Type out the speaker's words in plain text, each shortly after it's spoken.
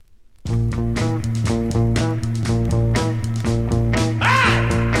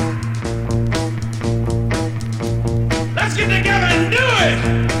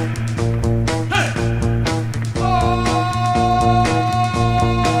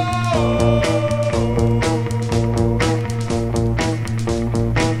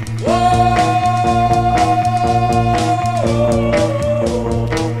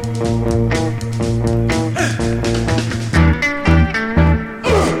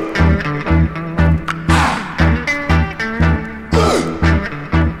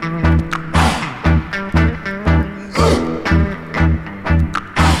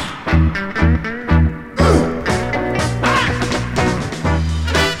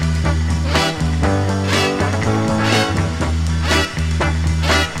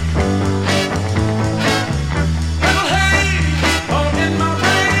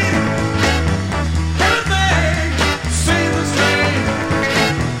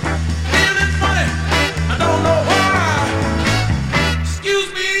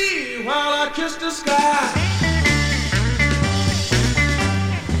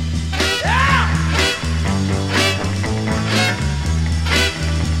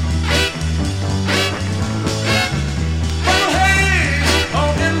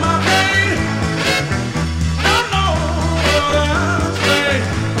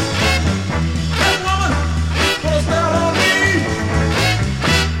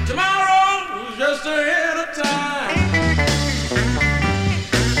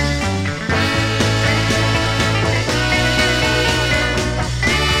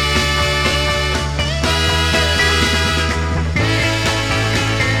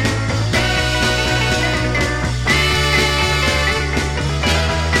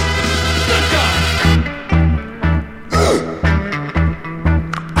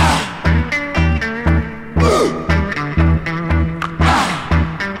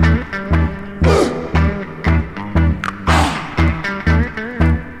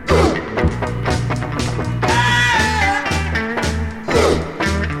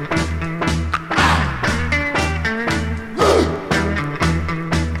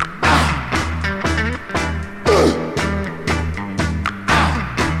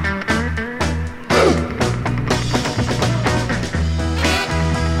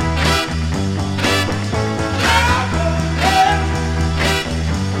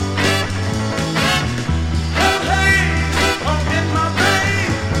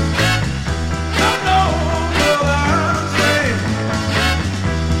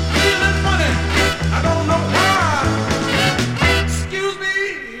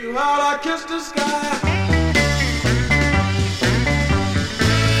while I kiss the sky.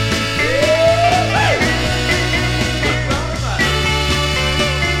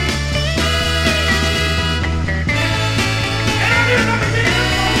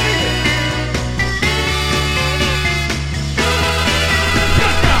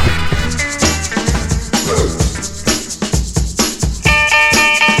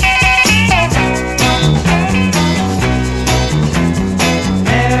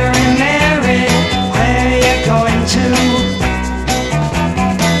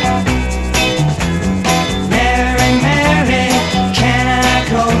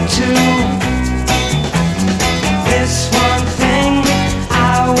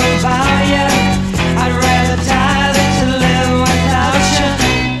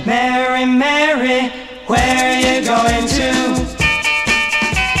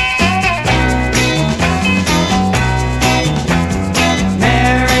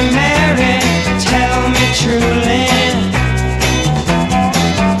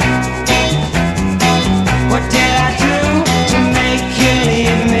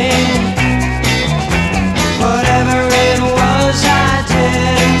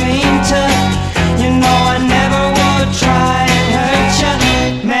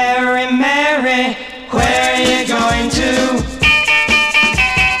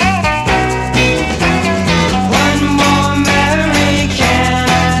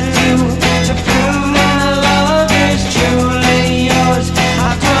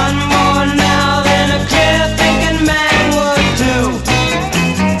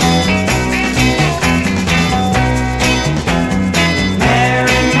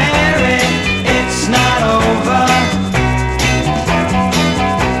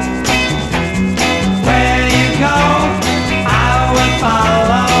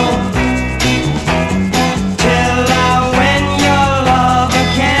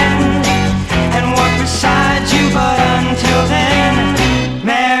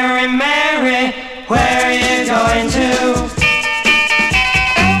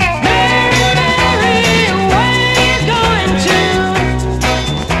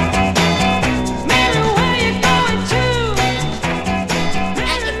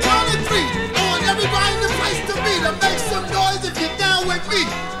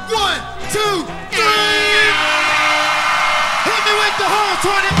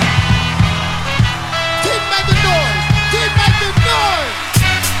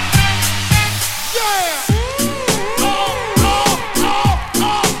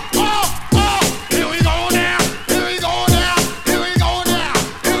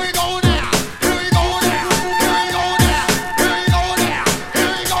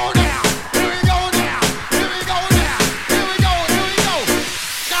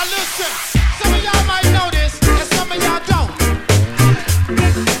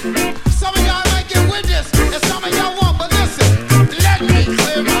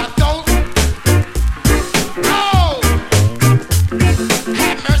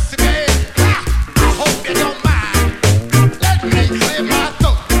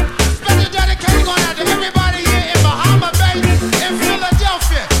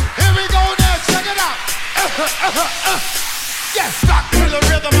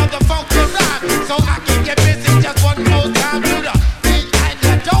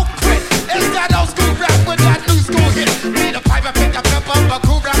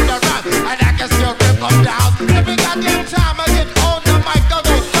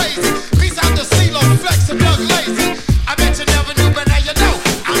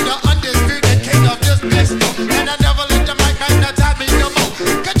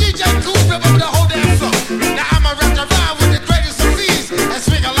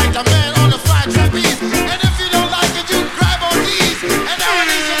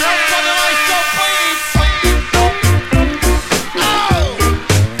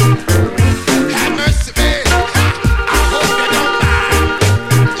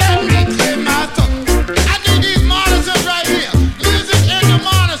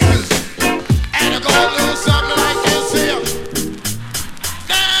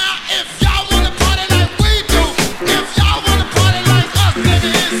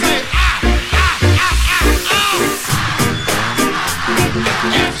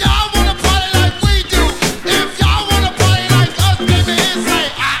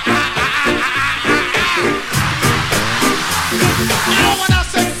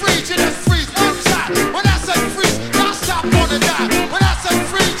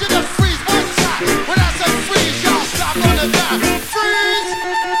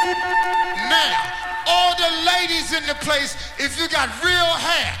 If you got real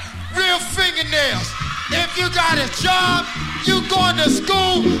hair, real fingernails, If you got a job, you going to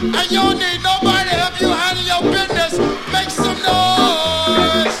school, and you don't need nobody to help you handle your business, make some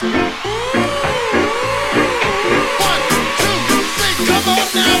noise. 1, 2, 3, come on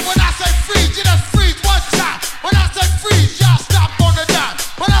now. When I say freeze, you just freeze one time. When I say freeze, y'all stop on the dime.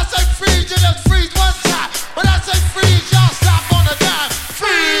 When I say freeze, you just freeze one time. When I say freeze, y'all stop on the dime.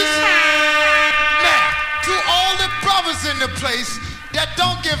 Freeze. Now, to all the brothers in the place that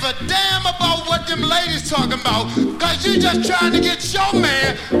don't give a damn about what them ladies talking about, cause you just trying to get your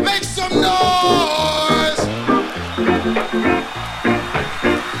man, make some noise.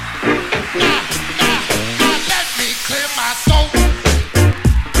 Now, let me clear my throat.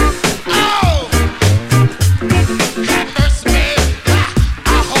 Oh, have mercy, man.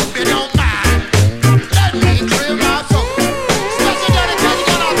 I hope you don't mind. Let me clear my throat. Special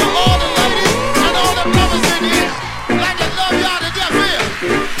dedication out to all the ladies and all the brothers in here. Like to love y'all to death here.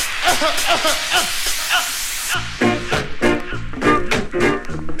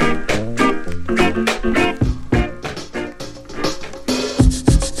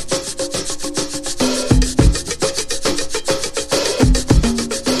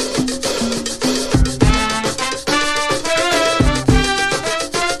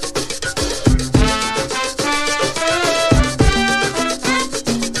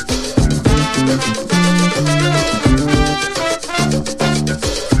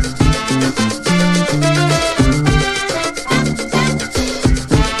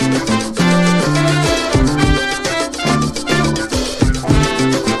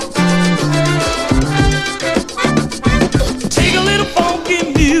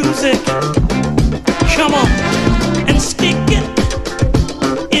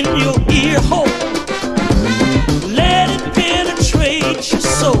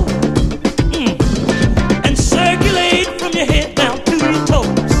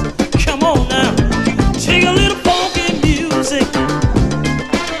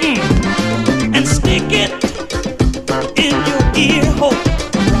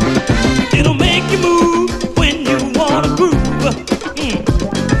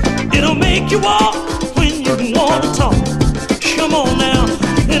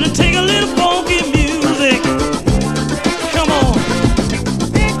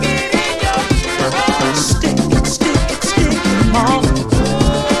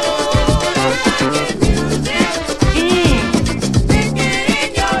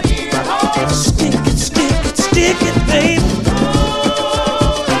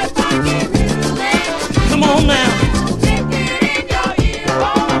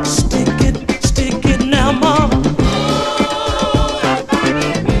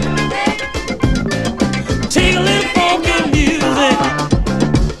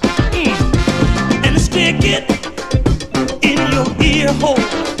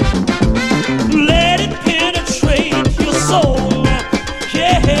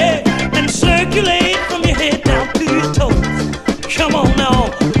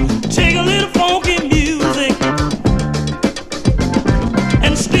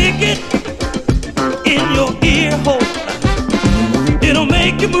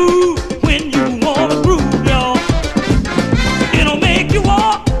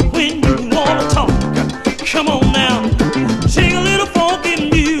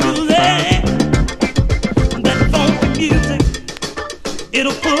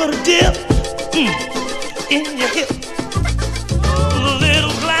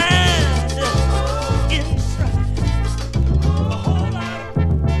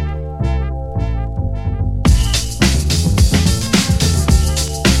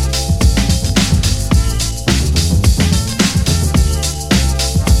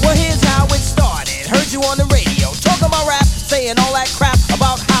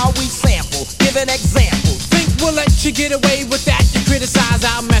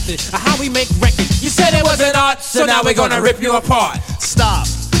 So now we're gonna rip you apart. Stop,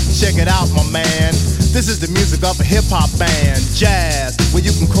 check it out, my man. This is the music of a hip-hop band. Jazz, well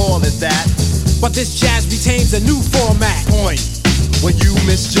you can call it that. But this jazz retains a new format. Point, when you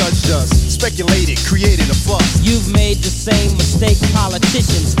misjudged us, speculated, created a fuss. You've made the same mistake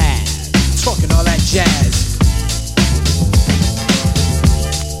politicians have. Talking all that jazz.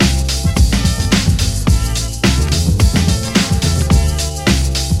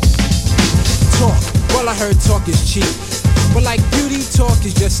 Talk, well I heard talk is cheap. But like beauty, talk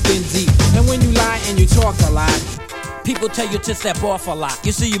is just skin deep. And when you lie and you talk a lot, people tell you to step off a lot.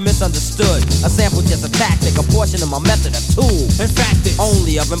 You see, you misunderstood. A sample just a tactic, a portion of my method, a tool. in fact it's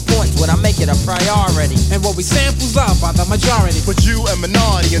Only of importance when I make it a priority. and what we samples up are the majority. But you a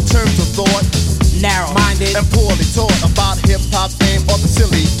minority in terms of thought. narrow-minded and poorly taught about hip-hop fame or the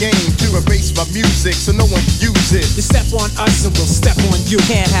silly game to erase my music so no one can use it. You step on us and we'll step on you.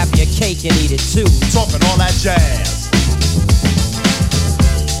 Can't have your cake and eat it too. Talking all that jazz.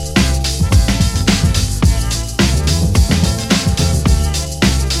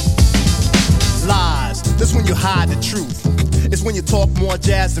 Lies, that's when you hide the truth. It's when you talk more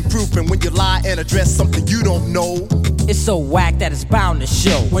jazz than proof, and when you lie and address something you don't know. It's so whack that it's bound to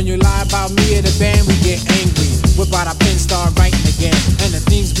show. When you lie about me or the band, we get angry. Whip out our pen, start writing again. And the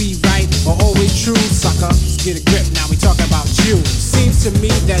things we write are always true, sucker. Let's get a grip, now we talking about you. Seems to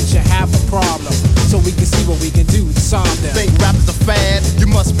me that you have a problem, so we can see what we can do to solve them. Think rap is a fad? You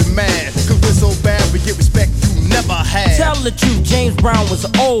must be mad, cause we're so bad we get respect you never had. Tell the truth, James Brown was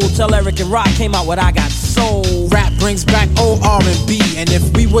old. Tell Eric and Rock came out with I Got Soul. Rap brings back old R&B, and if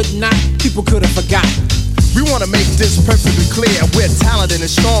we would not, people could have forgotten. We wanna make this perfectly clear. We're talented and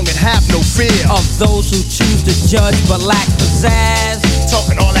strong and have no fear of those who choose to judge but lack pizzazz.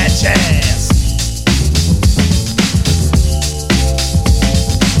 Talking all that jazz.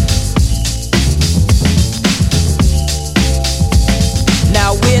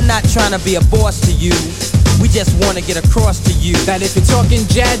 Now we're not trying to be a boss to you. We just want to get across to you that if you're talking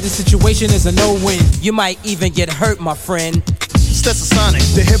jazz, the situation is a no-win. You might even get hurt, my friend. Stetsasonic,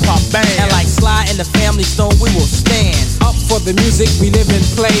 the hip-hop band. And like Sly and the Family Stone, we will stand up for the music we live and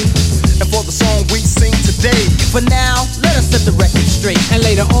play, and for the song we sing today. For now, let us set the record straight, and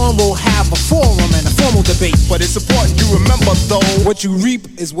later on we'll have a forum and a formal debate. But it's important you remember though, what you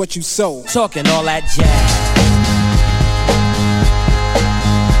reap is what you sow. Talking all that jazz.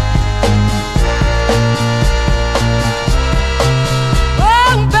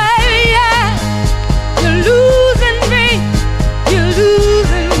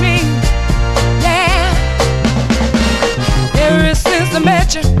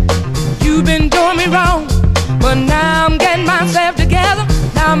 You've been doing me wrong, but now I'm getting myself together.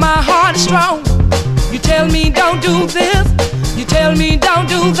 Now my heart is strong. You tell me don't do this, you tell me don't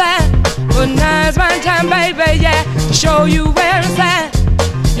do that, but now it's my time, baby, yeah, to show you where it's at.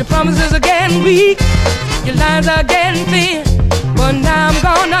 Your promises are getting weak, your lines are getting thin, but now I'm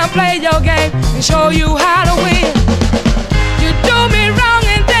gonna play your game and show you how to win. You do me wrong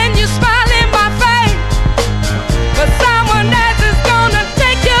and then you smile in my face, but someone else is gonna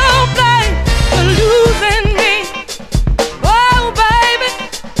take your place. You're losing me, oh baby,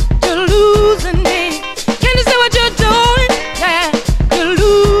 you're losing me. Can you see what you're doing? Yeah, you're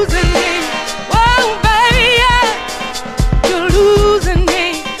losing me, oh baby, yeah, you're losing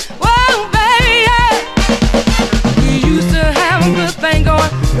me, oh baby, yeah. We used to have a good thing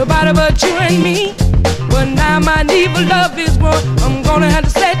going, nobody but you and me, but now my need for love is growing. I'm gonna have to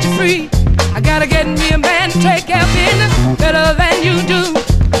set you free. I gotta get me a man to take care of business better than you do.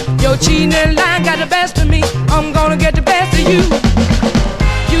 Your cheating line got the best of me, I'm gonna get the best of you.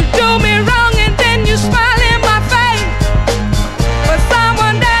 You do me wrong and then you smile in my face, but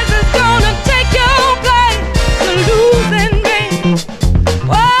someone else is gonna take your place. You're losing me,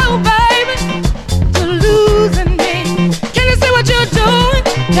 oh baby, you're losing me. Can you see what you're doing?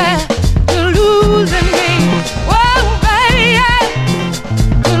 Yeah, you're losing me, oh baby, yeah,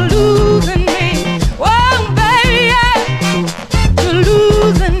 you're losing me, oh baby, yeah, you're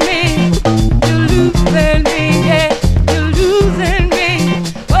losing me, you're losing me, yeah, you're losing me,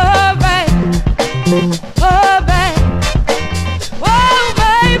 oh baby, oh baby, oh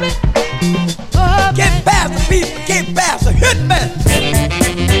baby, oh baby. Get past the people, get past the hitman.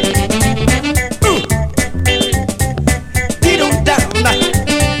 Get on down now.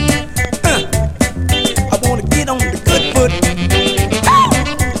 I wanna get on the good foot.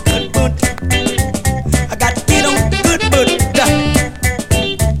 Good foot. I got to get on the good foot.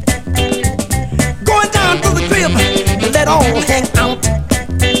 Going down to the crib and let all hang out.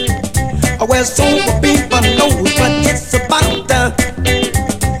 Where sober people know what it's about.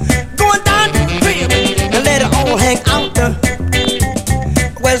 Going down to the crib and let it all hang out.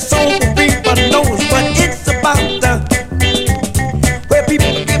 Where sober people knows what it's about. Where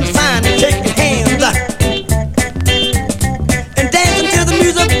people give a sign and shake your hands and dancing to the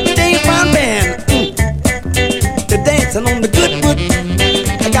music, the James Brown band. They're dancing on the good foot.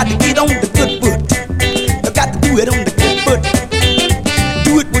 I got to get on the good foot. I got to do it on the good foot.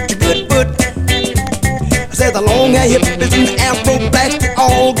 Do it with your good foot. I said the long hair hippies and the afro blacks, they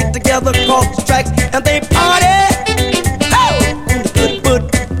all get together across the tracks and they party. On the good foot.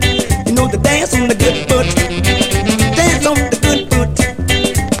 You know they dance on the good foot. Dance on the good foot.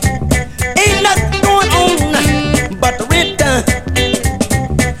 Ain't nothing going on but the rent.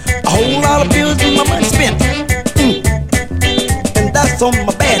 A whole lot of bills and my money spent. And that's on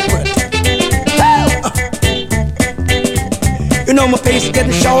my bad foot. know my face is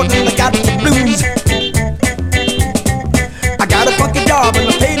getting short and I got the blues. I got a funky job and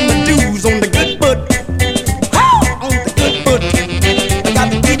I paid my dues on the good foot. On the good foot. I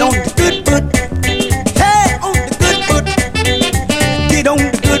got to get on the good foot. Hey, on the good foot. Get on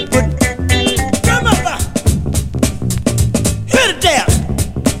the good foot. Come on, hit it there.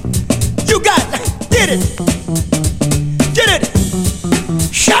 You got it. Get it. Get it.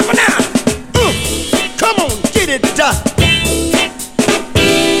 Shut me now. Come on, get it done.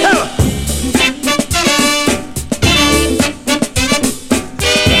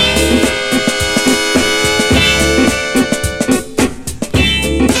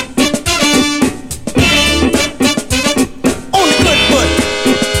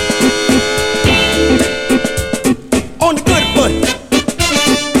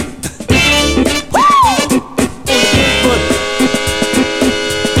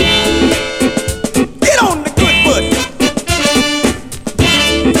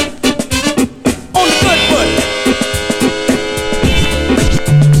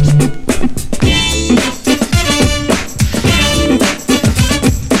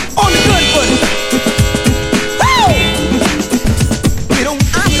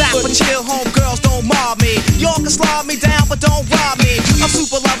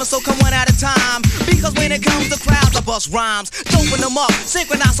 Rhymes, doping them up,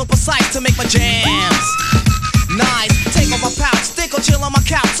 synchronized so precise to make my jams nice. Take off my pouch, stick or chill on my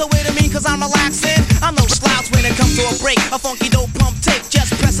couch. So wait a minute, cause I'm relaxing. I'm no slouch when it comes to a break. A funky dope pump tape,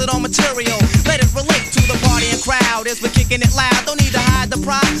 just press it on material. Let it relate to the party and crowd as we're kicking it loud. Don't need to hide the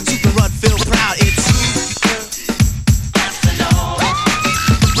pride, Super Rud feel proud. It's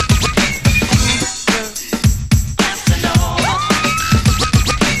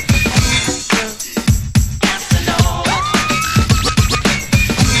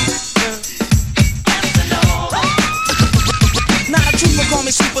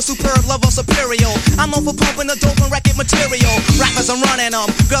superb, lover, superior. I'm known for pumping the dope and record material. Rappers, I'm running them.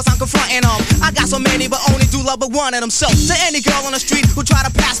 Girls, I'm confronting them. I got so many, but only do love but one of them. So, to any girl on the street who try to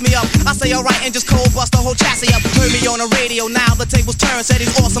pass me up, I say alright and just cold bust the whole chassis up. Heard me on the radio, now the tables turn. Said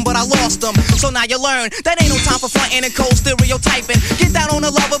he's awesome, but I lost him. So now you learn that ain't no time for fronting and cold stereotyping. Get down on the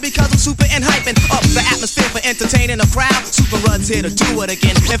lover because I'm super and hyping up the atmosphere for entertaining the crowd. Super Rud's here to do it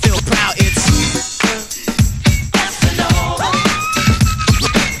again and feel proud. It's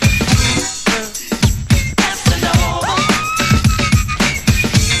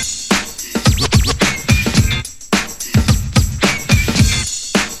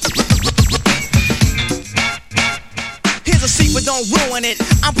don't ruin it,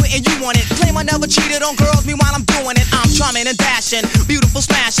 I'm putting you on it. Claim I never cheated on girls, meanwhile I'm doing it. I'm charming and dashing, beautiful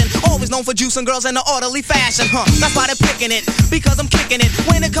smashing. Always known for juicing girls in an orderly fashion, that's why they're picking it, because I'm kicking it.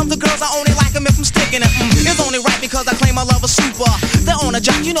 When it comes to girls, I only like them if I'm sticking it. It's only right because I claim I love a super. They're on a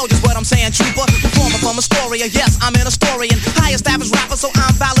jock, you know just what I'm saying, trooper. Performer from Astoria, yes, I'm an Astorian. High established rapper, so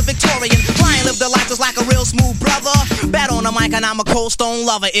I'm valedictorian. Flying, live the life just like a real smooth brother. Bad on the mic and I'm a cold stone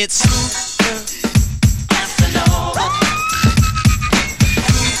lover. It's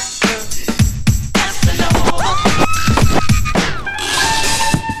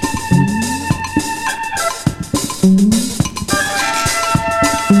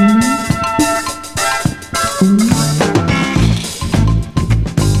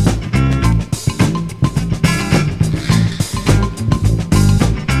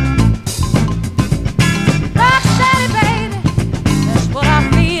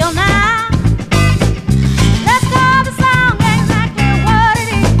Let's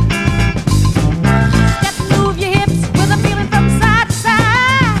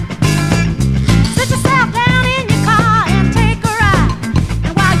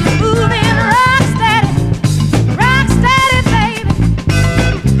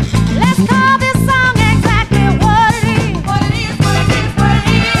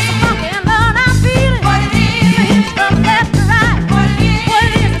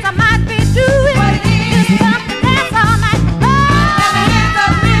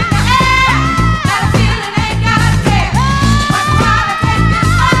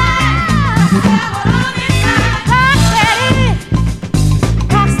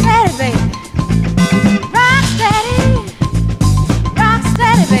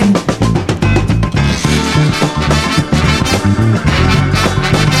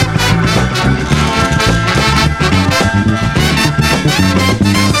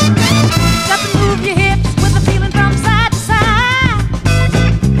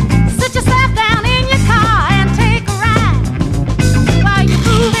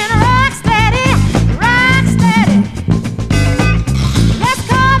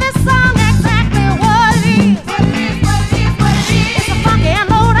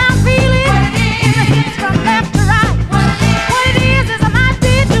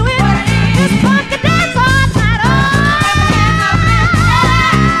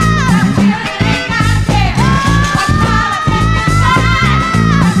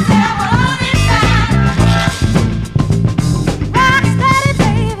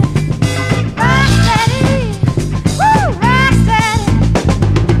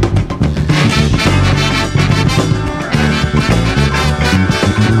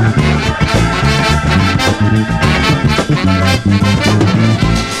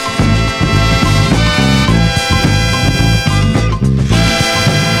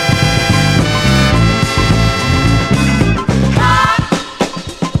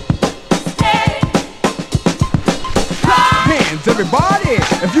here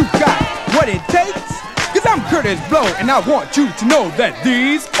if you got what it takes. Cause I'm Curtis Blow and I want you to know that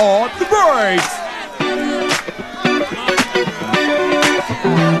these are the breaks.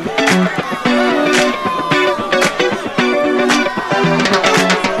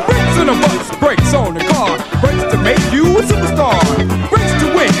 Brakes on a bus, brakes on a car, brakes to make you a superstar, brakes to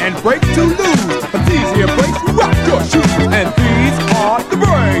win and brakes to lose. But these here brakes rock your shoes, and these are the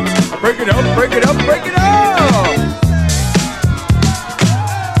breaks. Break it up, break it up, break it up.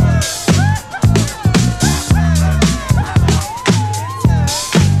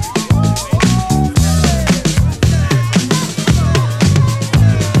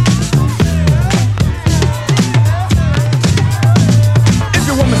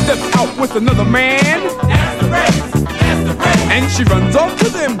 With another man, that's the race, that's the race. And she runs off to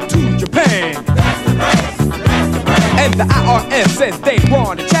them to Japan, that's the race, that's the race. And the IRS says they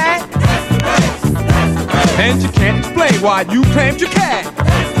want to chat, that's the race, that's the race. And you can't explain why you claimed your cat,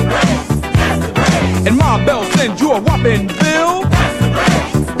 that's the race, that's the race. And Ma Bell sends you a whopping bill, that's the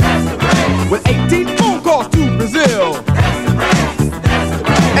race, that's the race. With 18 phone calls to Brazil, that's the race, that's the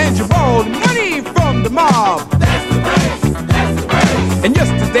race. And you borrowed money from the mob, that's the race, that's the race. And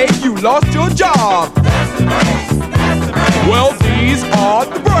yesterday you lost your job. That's the breaks, that's the breaks. Well, these are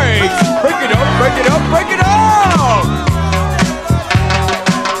the breaks. Break it up, break it up, break it up.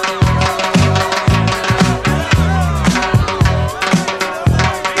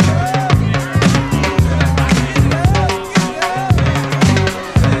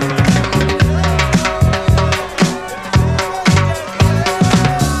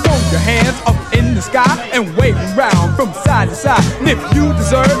 Throw your hands up in the sky and wave around from side to side. And if you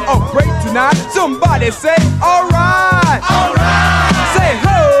deserve a break tonight, somebody say, alright, alright. Say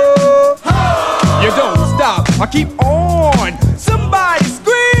ho, ho. You don't stop, I keep on. Somebody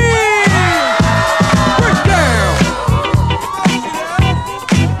scream, break down.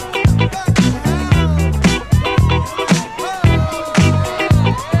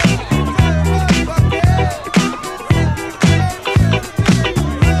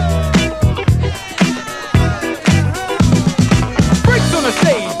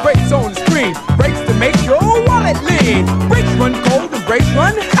 Brakes on the screen, brakes to make your wallet lean. Brakes run cold and brakes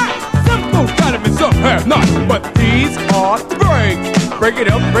run hot. Some folks got them and some have not. But these are the brakes. Break it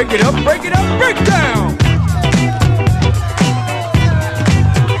up, break it up, break it up, break down.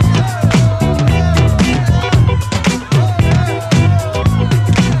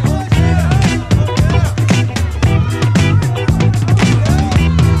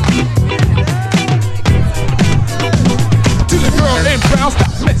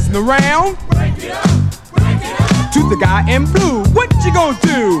 Around. Break it up, break it up. To the guy in blue, what you gonna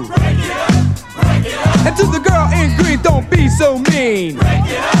do? Break it up, break it up. And to the girl in green, don't be so mean. Break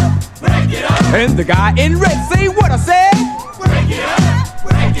it up, break it up. And the guy in red, say what I said. Break it up,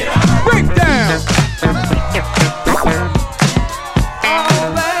 break it up. Break down.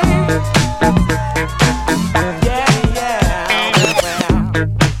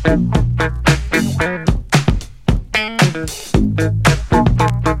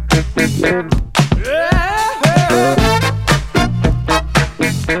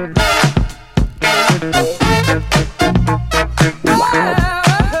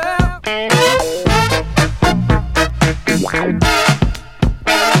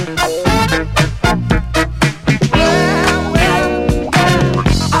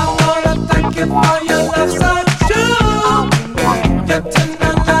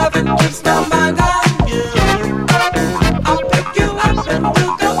 I'll pick you up and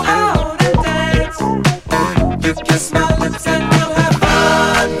we'll go out and dance.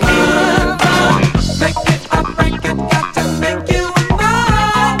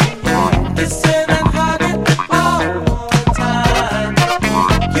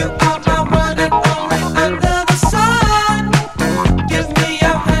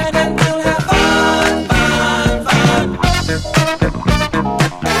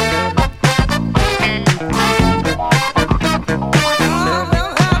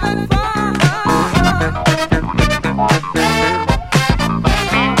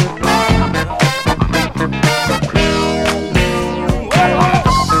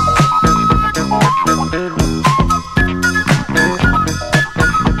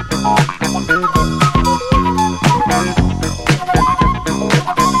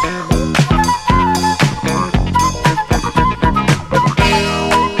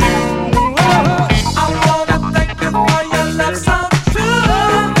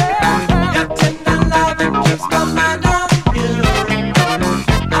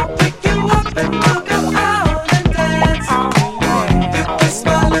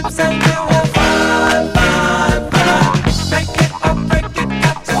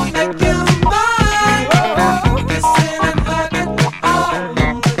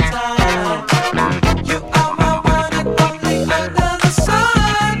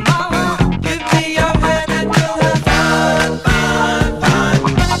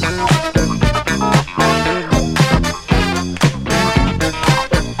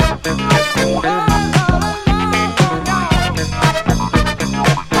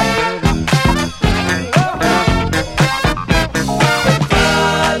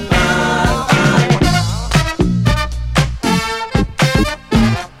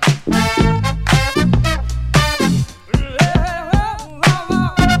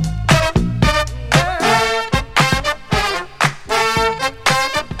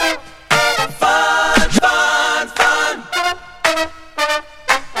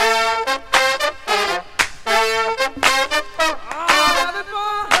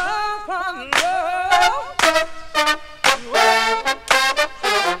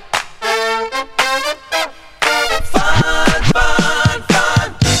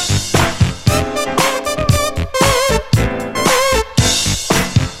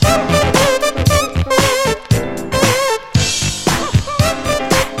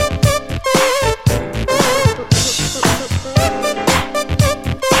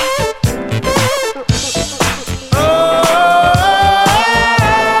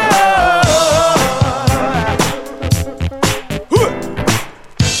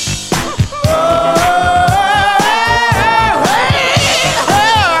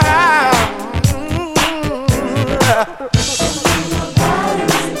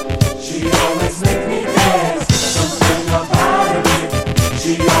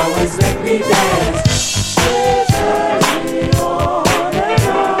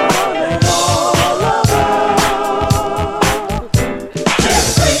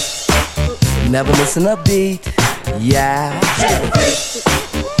 missing a beat, yeah.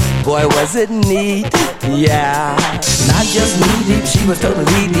 Boy, was it neat, yeah. Not just knee deep, she was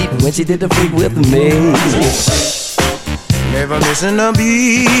totally deep when she did the freak with me. Never missing a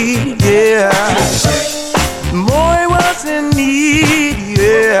beat, yeah. Boy, was it neat,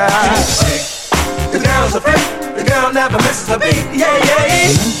 yeah. The girl's a freak, the girl never misses a beat, yeah,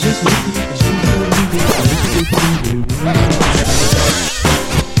 yeah.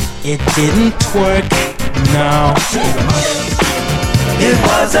 It didn't work, no. It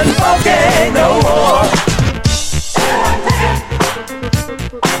wasn't okay no more.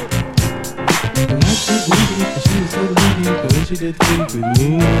 She did think with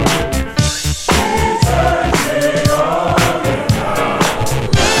me.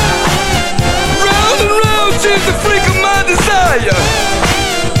 Round and round, she's the freak of my desire.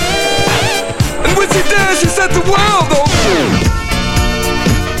 And when she does, she set the world on fire.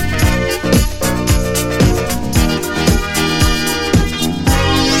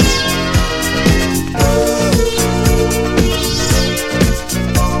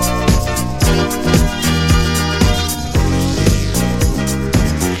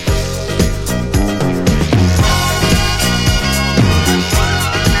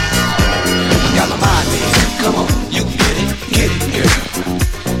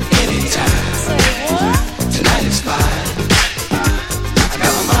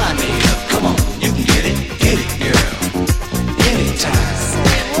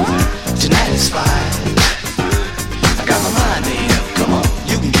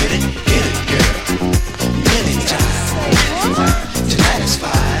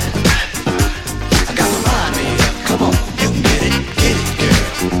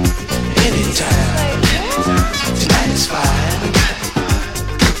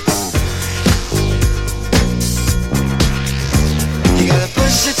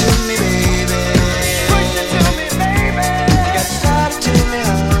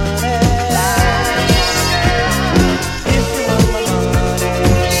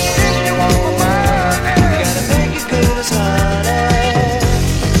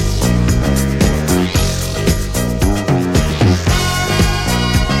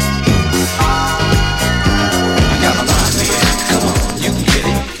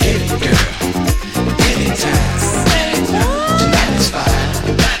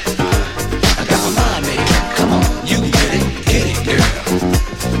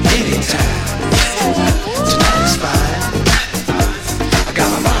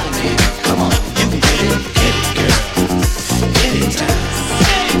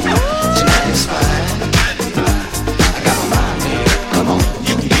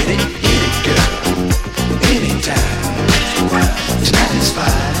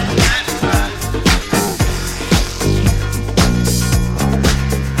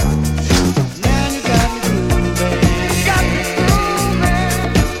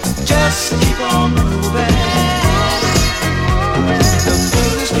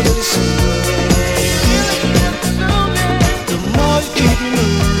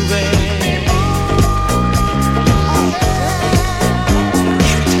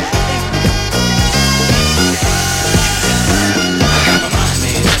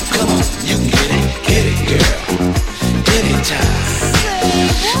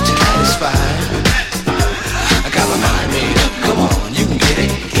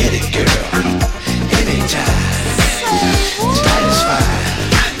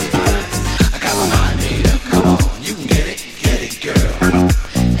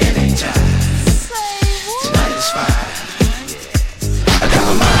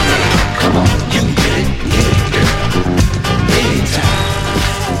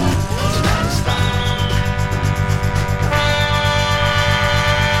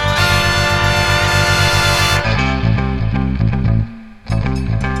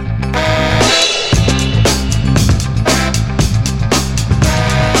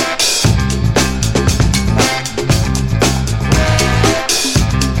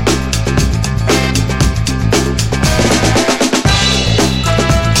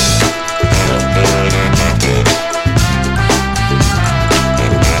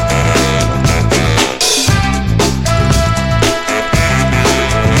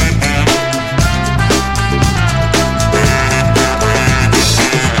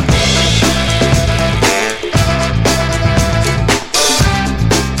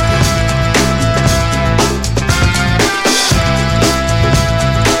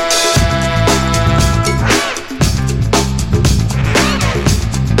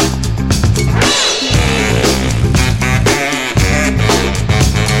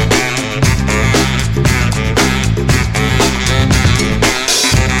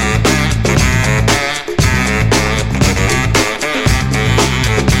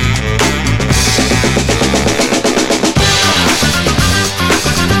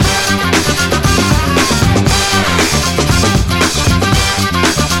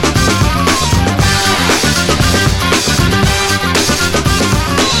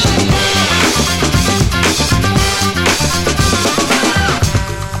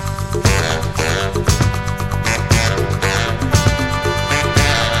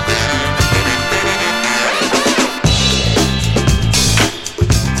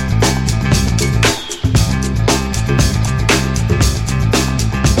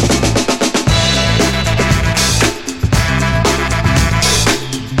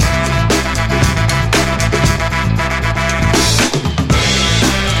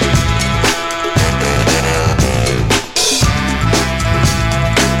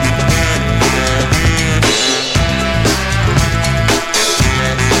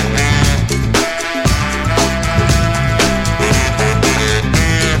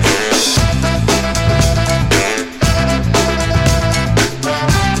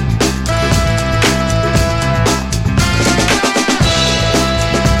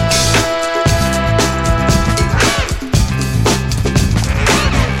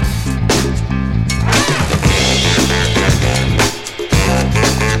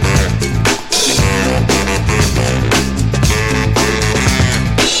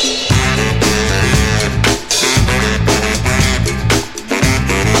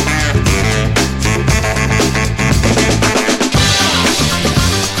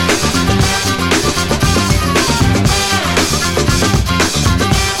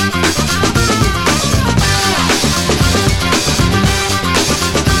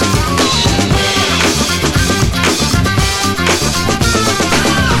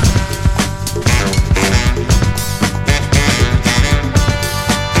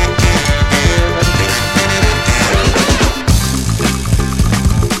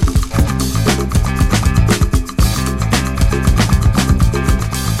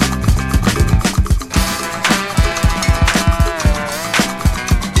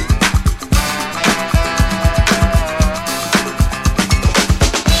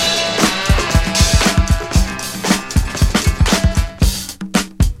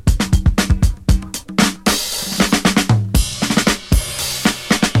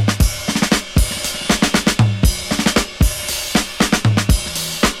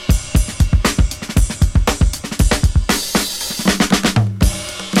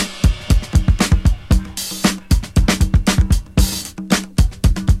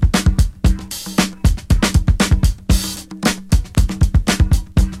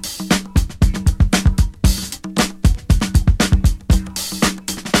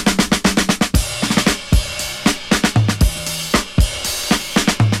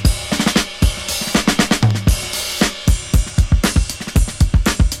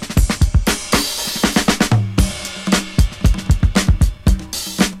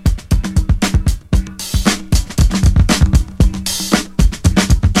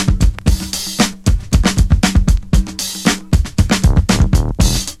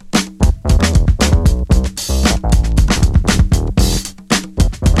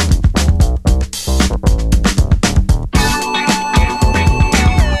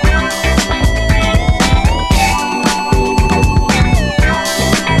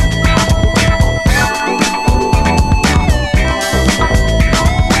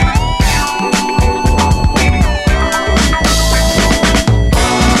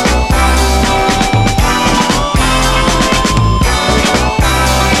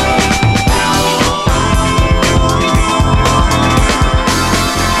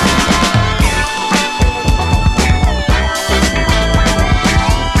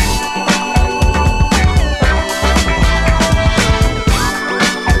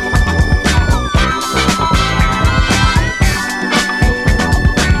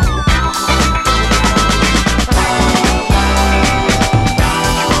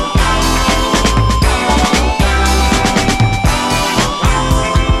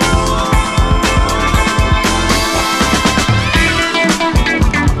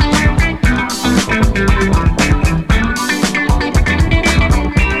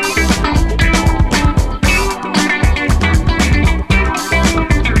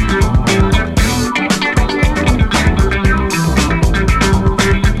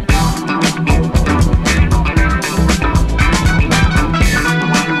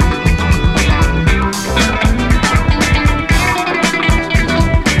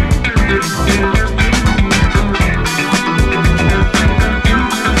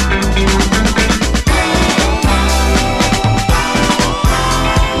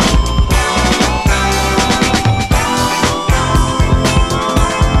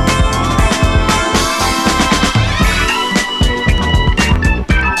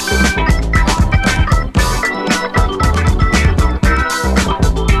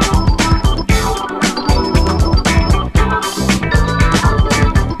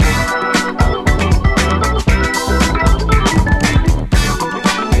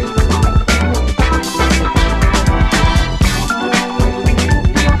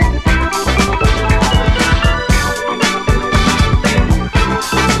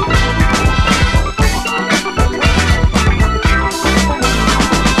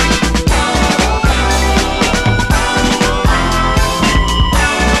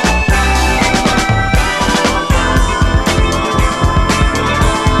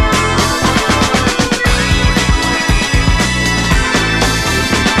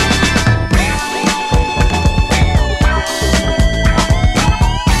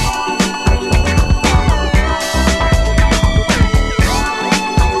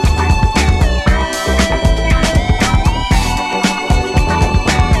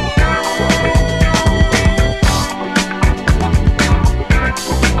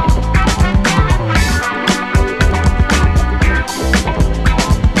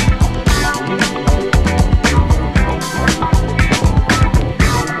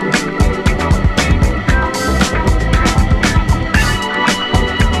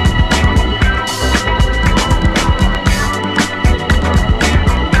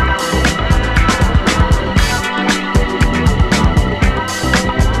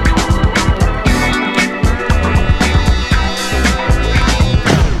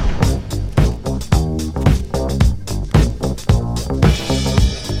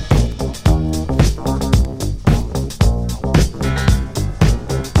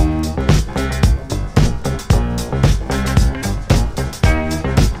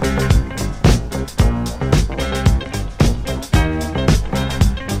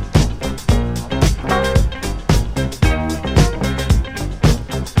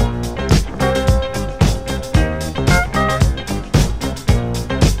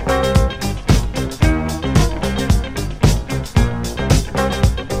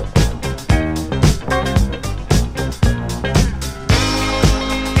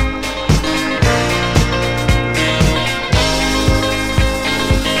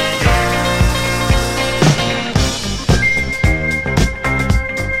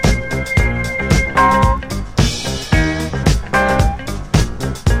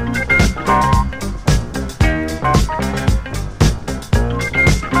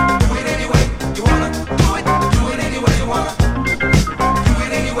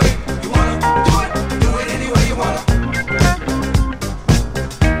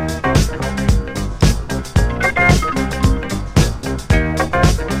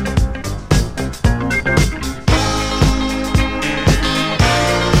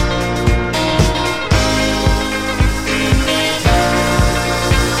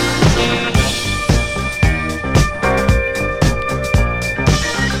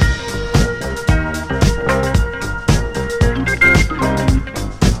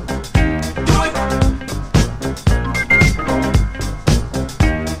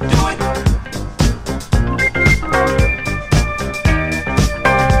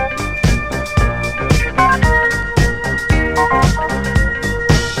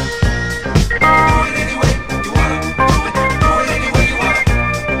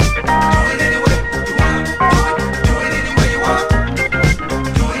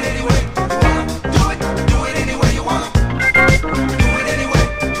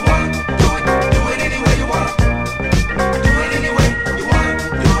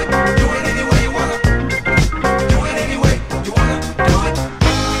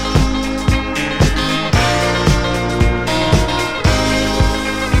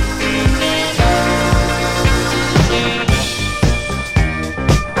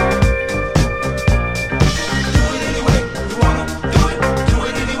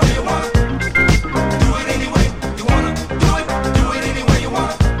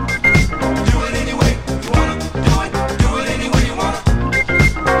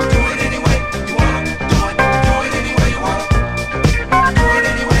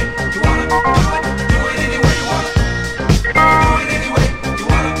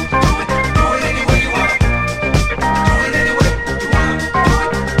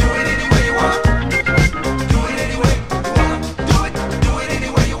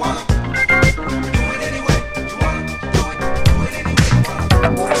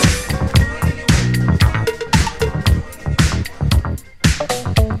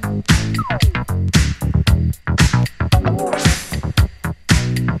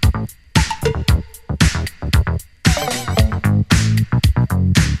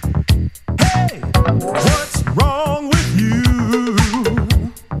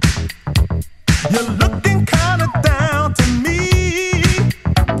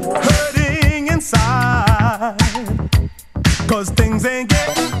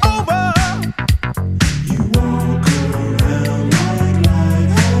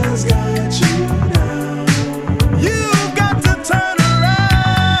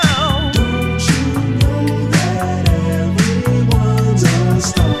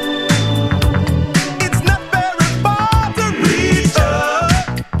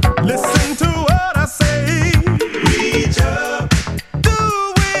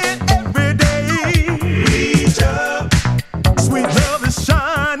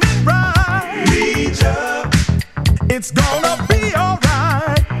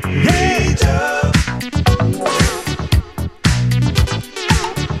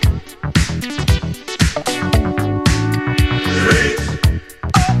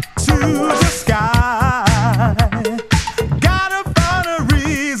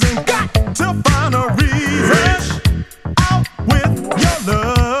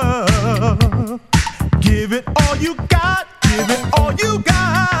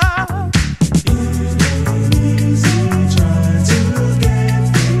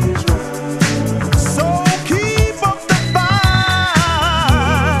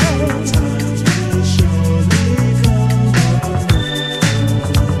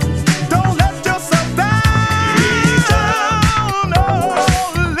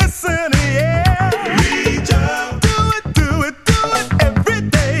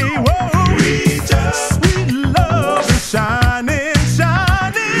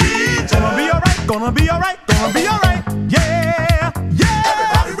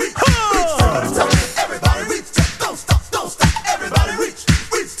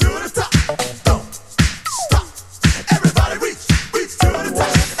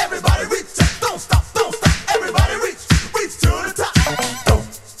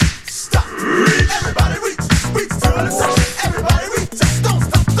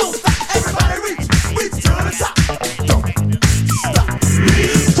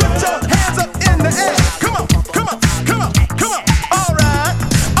 Come on, come on.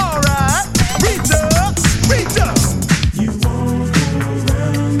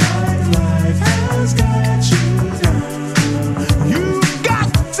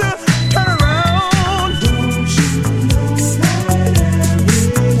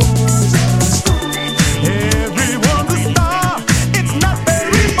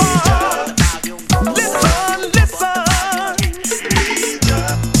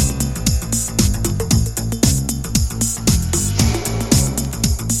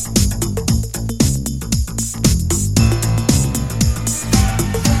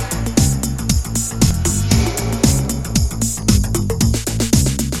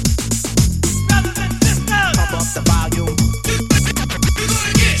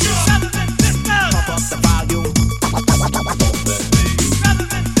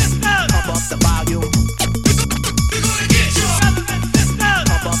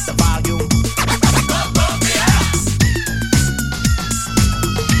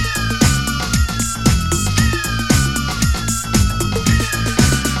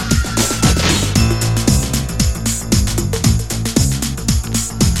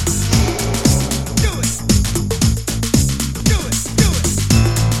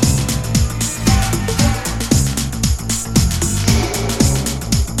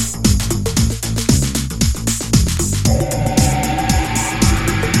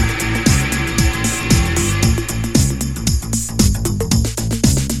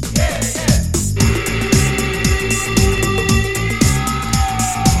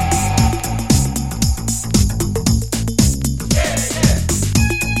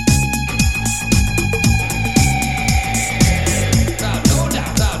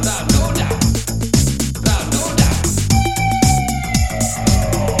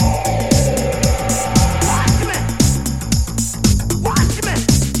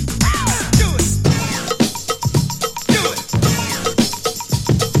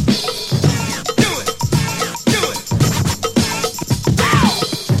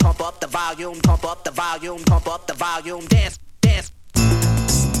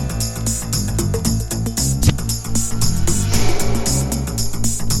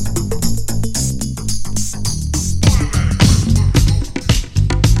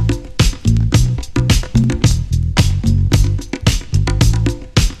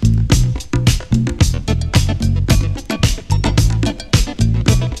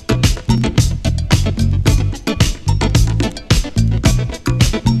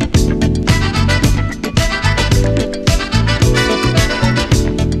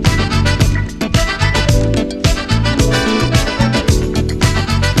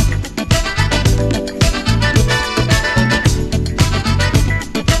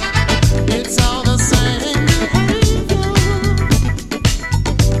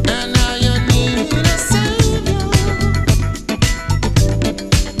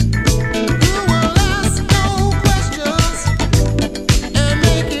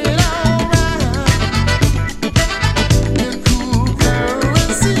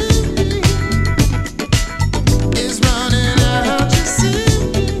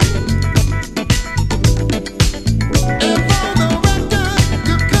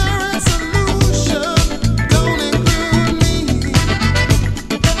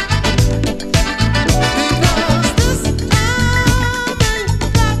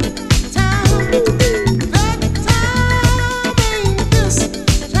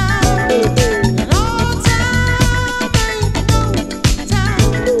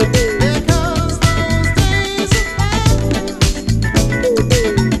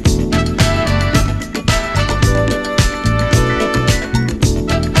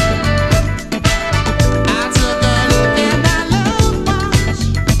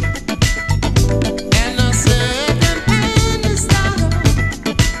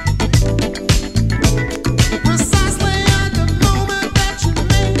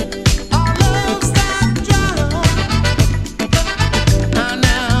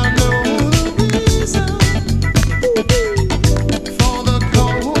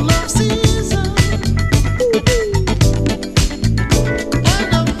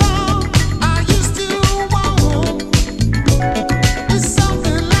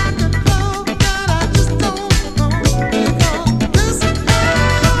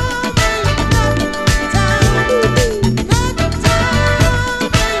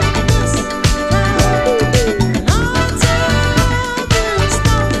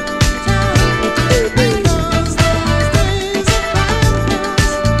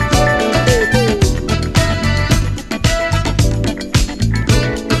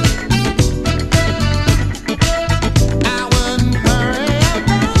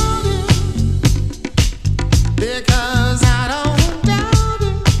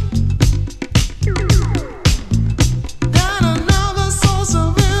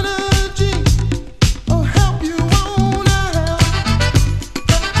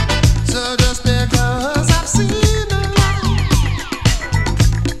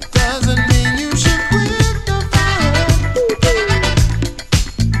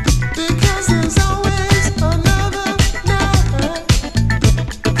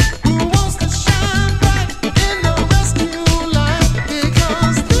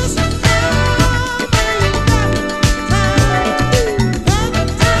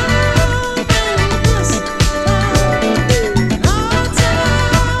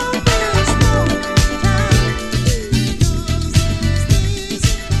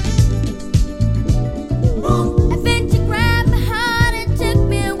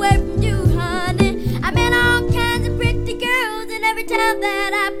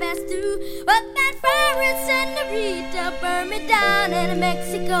 Rita, burn me down in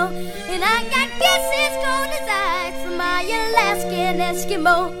Mexico. And I got kisses cold as ice from my Alaskan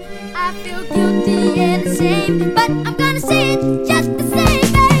Eskimo. I feel guilty and ashamed, but I'm gonna say it just the same,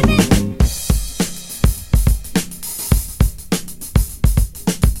 baby.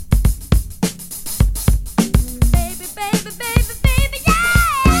 Baby, baby, baby, baby,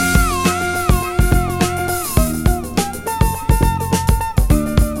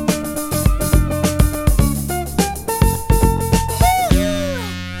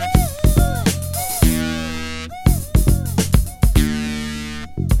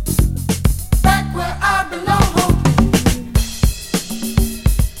 back where I belong.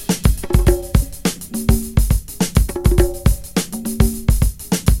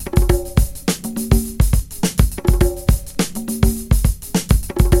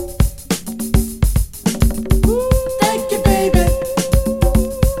 Thank you, baby.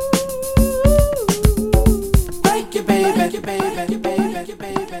 Thank you, baby. Thank you, baby. Thank you, baby. Thank you,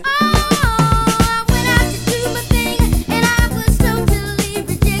 baby. I went out to do my thing, and I was totally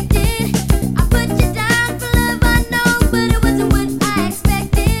rejected. I put you down for love, I know, but it wasn't what I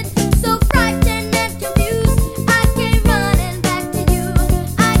expected. So frightened and confused, I came running back to you.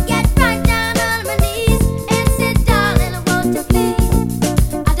 I got right down on my knees and said, darling, I want to please.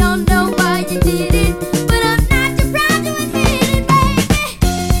 I don't know why you did it, but I'm not too proud to admit it, baby.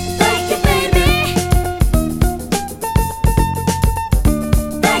 Thank you, baby.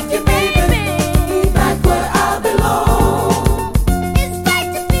 Thank you, baby. Back where I belong. It's great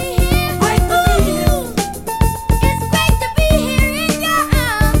to be here. Great to be here. It's great to be here in your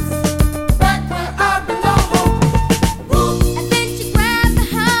arms. Back where I belong. And then she grabbed my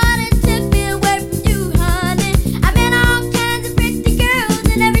heart and took me away from you, honey. I met all kinds of pretty girls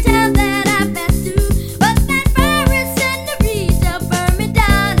in every town that I passed through. But that fiery senorita burned me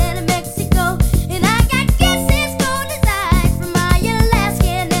down in Mexico. And I got kisses cold as ice from my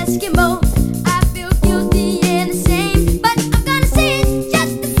Alaskan Eskimo. I feel guilty and ashamed, but I'm gonna say it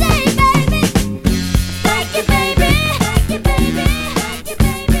just the same, baby. Thank you, baby. Thank you, baby. Thank you,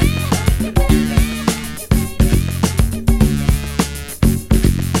 baby. Thank you, baby.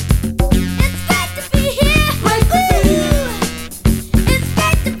 It's great to be here. Great to be here. It's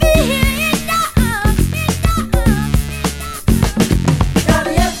great to be here in your arms,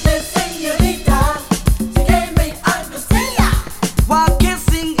 Caliente señorita, she gave me Andalusia. While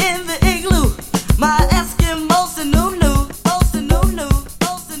kissing in the igloo, my Eskimo Nunu, Nunu,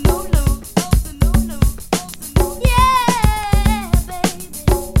 Nunu, Nunu. Yeah, baby.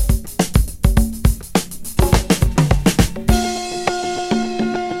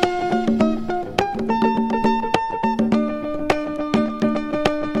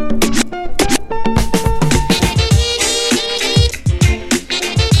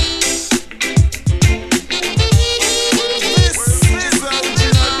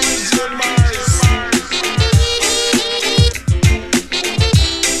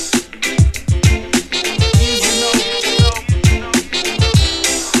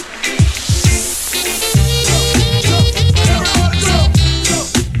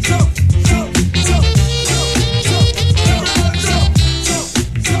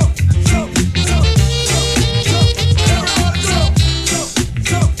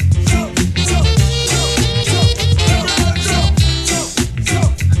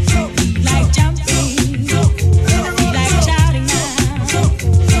 Like jumping, like shouting now,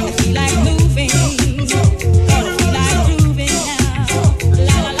 like moving, like grooving now.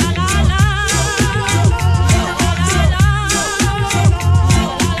 La la la la la,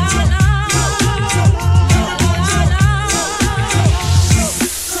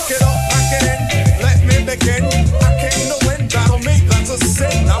 Get up, pack it in, let me begin. I came to win, battle me, that's a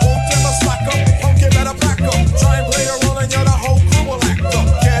sin. I won't ever slack up, punk, you better back up. Try and play a role and you're the whole crew will act up.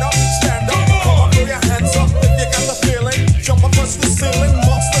 Get up, stand up, come on, throw your hands up. If you got the feeling, jump up, touch the ceiling.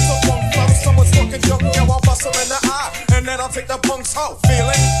 Monsters of funk flow, someone's talking junk, yeah, I'll bust them in the eye. And then I'll take the punk's hoe,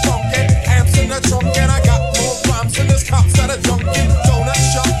 feeling funky. Amps in the trunk, and I got more rhymes than this cops that are junkie. Donut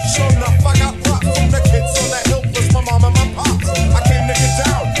shop, sure enough, I got props from the kids on the hill, plus my mom and my pops. I came to get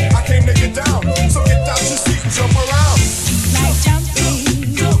down, I came to get down. So get out your seat and jump around. like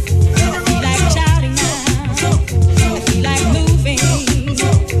jumping, like shouting now, like moving,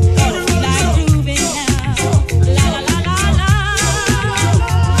 like grooving now. La la la la la,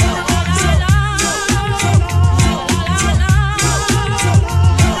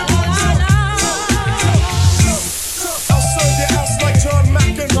 I'll serve your ass like John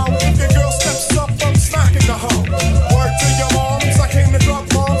McEnroe. If your girl steps up, I'm smacking the hoe. Word to your moms, I came to drop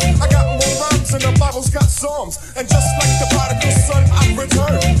bombs. I got more rhymes than the Bible's got psalms. And just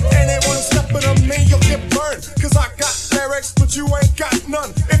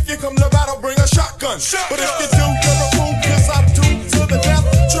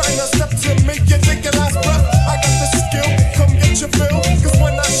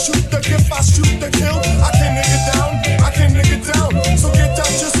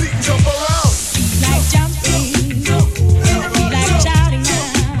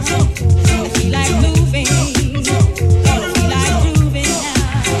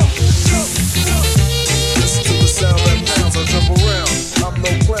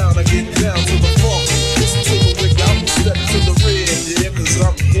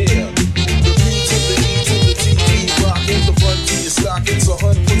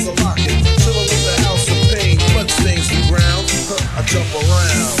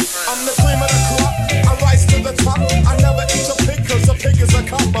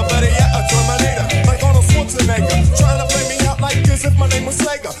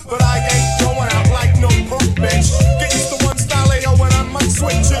nigga, but